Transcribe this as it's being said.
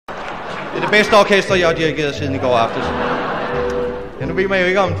Det er det bedste orkester, jeg har dirigeret siden i går aftes. Ja, nu ved man jo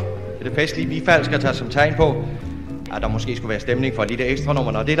ikke, om det festlige bifald skal tage som tegn på, at der måske skulle være stemning for et lille ekstra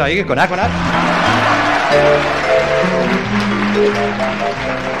nummer, og det er der ikke. Godnat, godnat.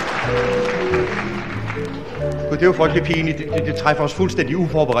 Det er jo frygtelig pinligt. Det træffer os fuldstændig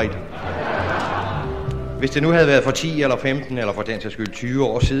uforberedt. Hvis det nu havde været for 10 eller 15 eller for den sags skyld 20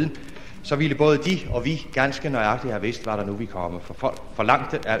 år siden, så ville både de og vi ganske nøjagtigt have vidst, hvad der nu vi komme. For folk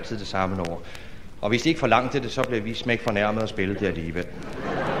forlangte altid det samme nummer. Og hvis de ikke forlangte det, så blev vi smæk fornærmet og spillede det alligevel.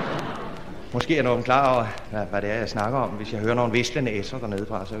 Måske er nogen klar over, hvad det er, jeg snakker om. Hvis jeg hører nogle vislende æsser dernede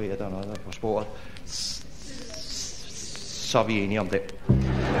fra, så ved jeg, at der er noget der på sporet. Så er vi enige om det.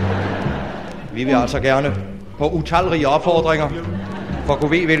 Vi vil altså gerne på utalrige opfordringer for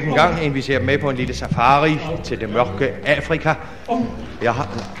Gode ved hvilken gang invitere dem med på en lille safari til det mørke Afrika. Jeg har...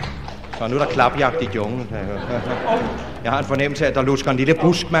 Så nu er der klapjagt i junglen. Jeg har en fornemmelse af, at der lusker en lille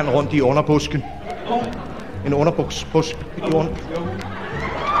buskmand rundt i underbusken. En underbusk.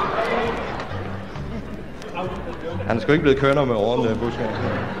 Han er sgu ikke blevet kønner med årene, der busken.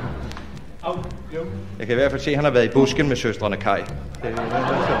 Jeg kan i hvert fald se, at han har været i busken med søstrene Kai.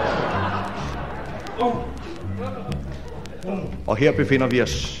 Og her befinder vi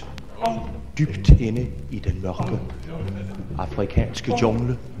os dybt inde i den mørke afrikanske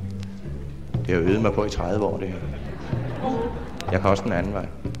jungle. Det har jeg øvet mig på i 30 år, det her. Jeg kan også den anden vej.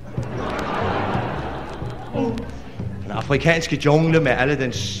 Den afrikanske jungle med alle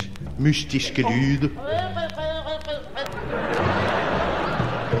dens mystiske lyde.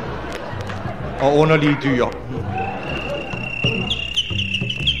 Og underlige dyr.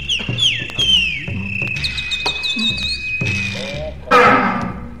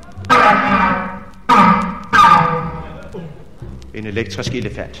 En elektrisk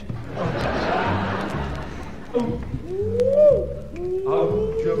elefant.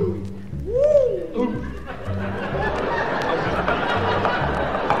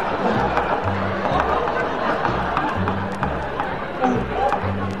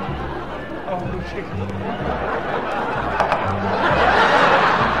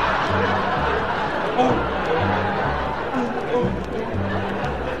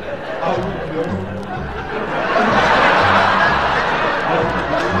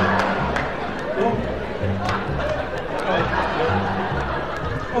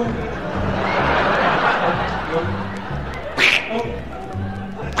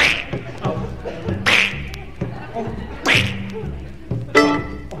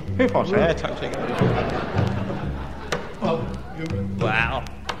 For satan, tænker jeg. Wow.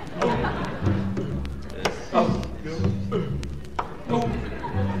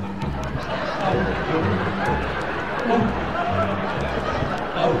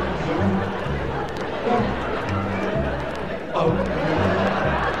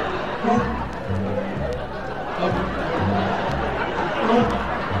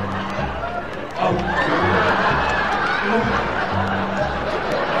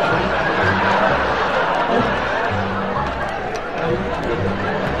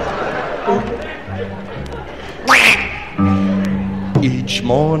 Each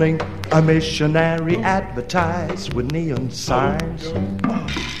morning, a missionary advertised with neon signs.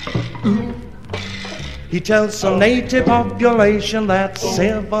 He tells some native population that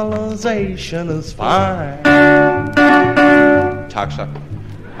civilization is fine. Taxa.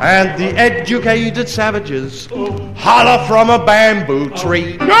 And the educated savages holler from a bamboo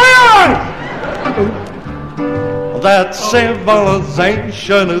tree that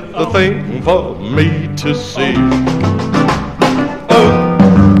civilization is the thing for me to see.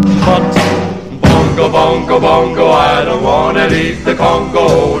 But bongo, bongo, bongo, I don't wanna leave the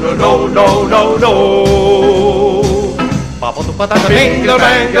Congo. No, no, no, no, no. Bingo,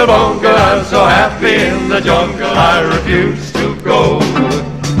 bango, bongo, I'm so happy in the jungle, I refuse to go.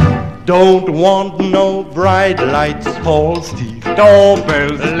 Don't want no bright lights, Paul's teeth,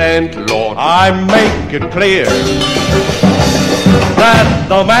 doorbells, landlord. I make it clear that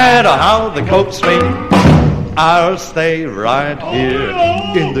no matter how they coax me, I'll stay right here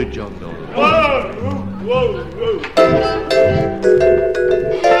in the jungle. Whoa, whoa, whoa.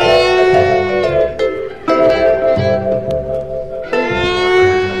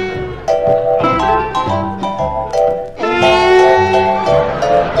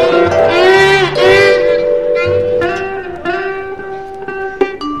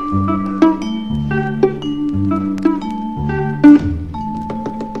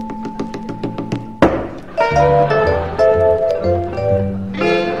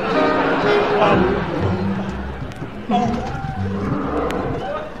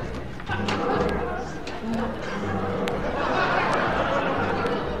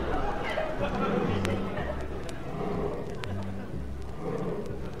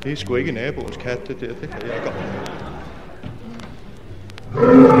 Det er sgu ikke naboens kat, det der. Det kan jeg godt.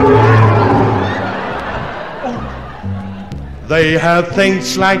 They have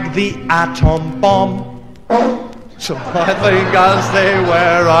things like the atom bomb. So I think I'll stay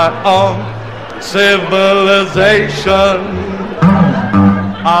where I am. Civilization,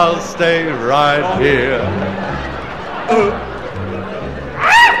 I'll stay right here.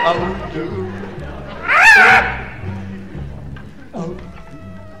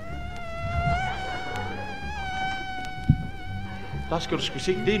 Der skal du sgu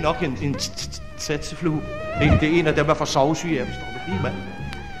se, det er nok en satseflue. Det er en af dem, der får sovsyge af, hvis du lige, mand.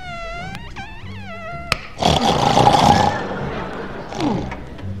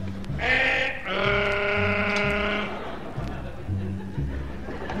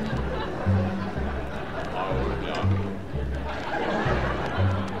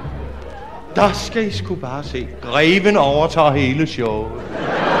 Der skal I sgu bare se. Greven overtager hele showet.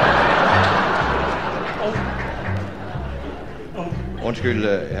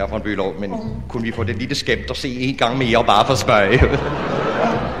 Undskyld, herre von Bülow, men kunne vi få det lille skæmt at se en gang mere bare for spøje?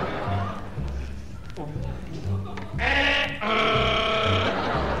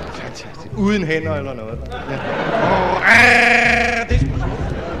 Fantastisk. Uden hænder eller noget. Ja. Det er sgu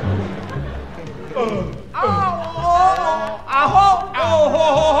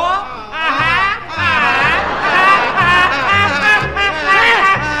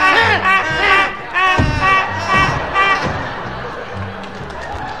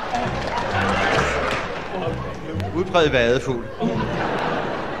udpræget vadefugl.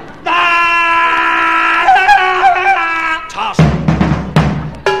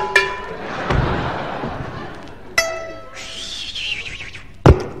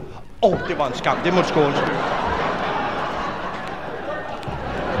 Det var en skam. Det måtte skåle.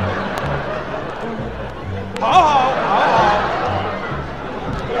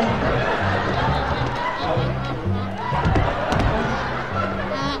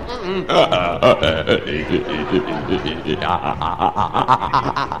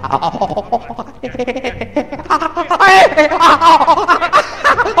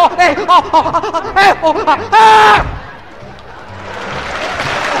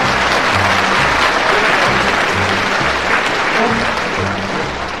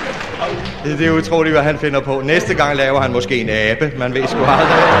 Det er utroligt, hvad han finder på. Næste gang laver han måske en abe. Man ved sgu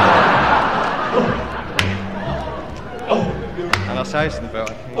aldrig. Han har 16 børn.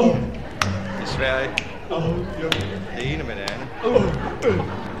 I Sverige. Det ene med det andet.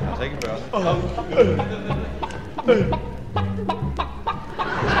 Altså ikke børn.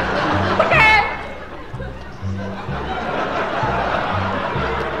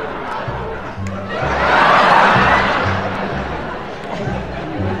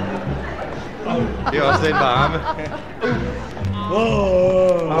 Det er også den varme.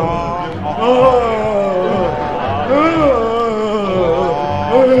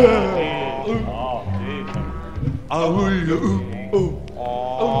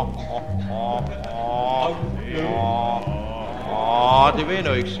 Det vil jeg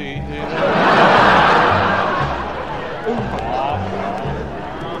nok ikke sige.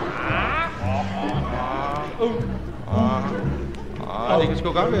 Det kan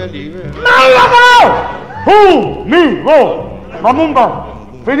sgu godt være live. Niveau! Mamumba!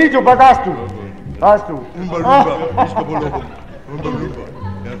 Finito bagastu! Bastu! Umbalumba! Iskabolo! Umbalumba!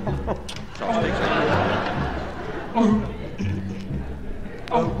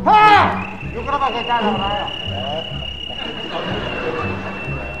 Ha! Yo creo que está la verdad.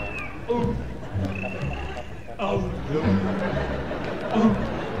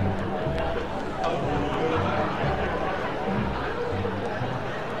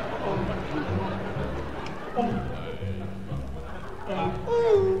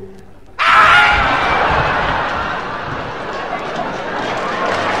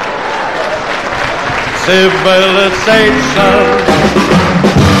 Civilization,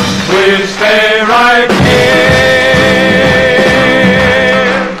 we'll stay right